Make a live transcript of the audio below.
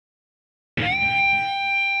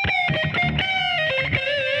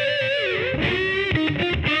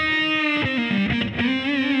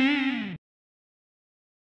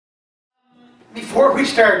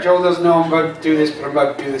start, Joel doesn't know I'm about to do this, but I'm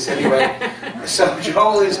about to do this anyway. So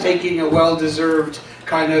Joel is taking a well-deserved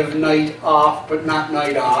kind of night off, but not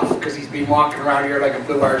night off, because he's been walking around here like a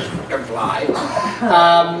blue-arse fucking fly.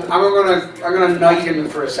 I'm gonna night him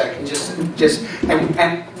for a second, and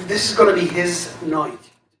this is gonna be his night.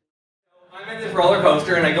 I'm in this roller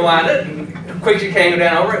coaster and I go at it, and quickly came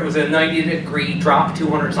down over. It was a 90-degree drop,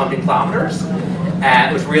 200-something kilometers.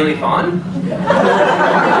 It was really fun.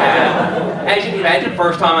 As you can imagine,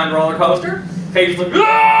 first time on a roller coaster, face was like,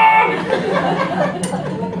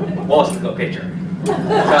 wasn't a good picture. So,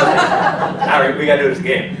 alright, we gotta do this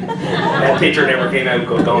again. That picture never came out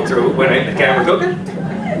going through when the camera took it.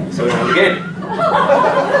 So we done it again.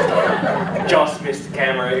 Just missed the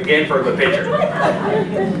camera again for a good picture.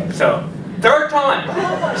 So, third time.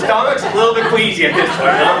 Stomach's a little bit queasy at this point.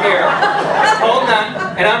 I'm here, holding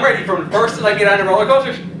on, and I'm ready from the first that I get on the roller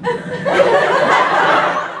coaster.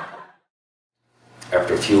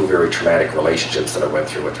 After a few very traumatic relationships that I went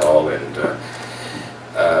through at all, and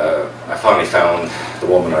I finally found the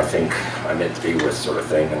woman I think I'm meant to be with, sort of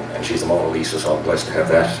thing, and she's a Mona Lisa, so I'm blessed to have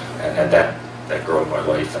that, and that girl in my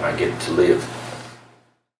life, and I get to live.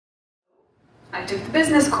 I took the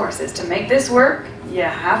business courses. To make this work, you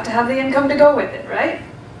have to have the income to go with it, right?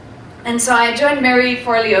 And so I joined Mary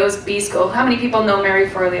Forleo's B School. How many people know Mary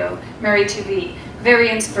Forleo? Mary TV. Very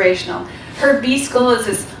inspirational. Her B School is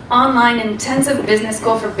this online intensive business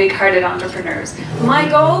school for big-hearted entrepreneurs. My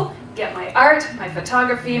goal, get my art, my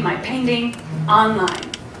photography, my painting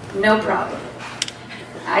online. No problem.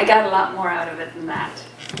 I got a lot more out of it than that.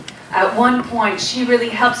 At one point, she really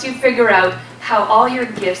helps you figure out how all your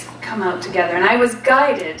gifts come out together. And I was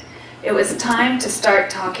guided. It was time to start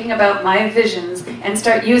talking about my visions and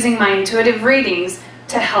start using my intuitive readings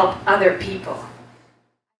to help other people.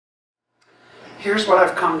 Here's what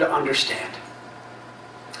I've come to understand.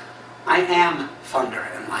 I am thunder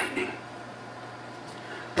and lightning.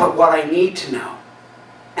 But what I need to know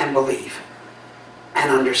and believe and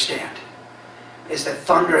understand is that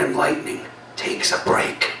thunder and lightning takes a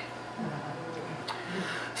break.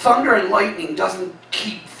 Thunder and lightning doesn't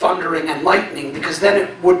keep thundering and lightning, because then it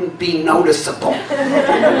wouldn't be noticeable.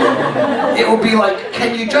 It would be like,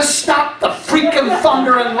 can you just stop the freaking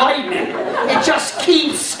thunder and lightning? It just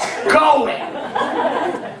keeps going.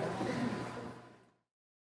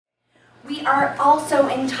 We are also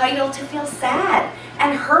entitled to feel sad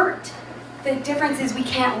and hurt. The difference is we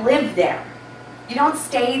can't live there. You don't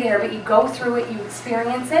stay there, but you go through it, you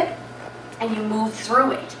experience it, and you move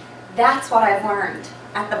through it. That's what I've learned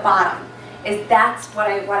at the bottom. That's what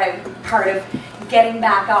I part of getting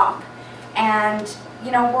back up. And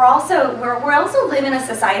you know, we're also live in a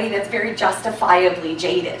society that's very justifiably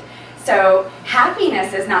jaded. So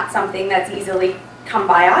happiness is not something that's easily come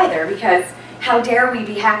by either, because how dare we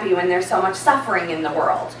be happy when there's so much suffering in the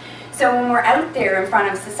world? So when we're out there in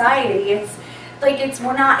front of society, it's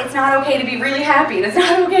not okay to be really happy, and it's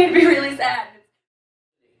not okay to be really sad.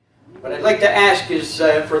 What I'd like to ask is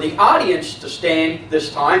for the audience to stand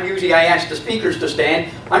this time. Usually I ask the speakers to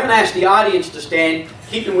stand. I'm going to ask the audience to stand,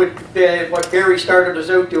 keeping with what Gerry started us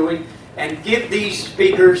out doing, and give these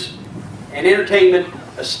speakers and entertainment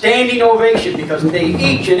a standing ovation, because they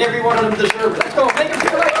each and every one of them deserve it. Let's go. Make them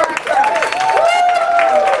feel like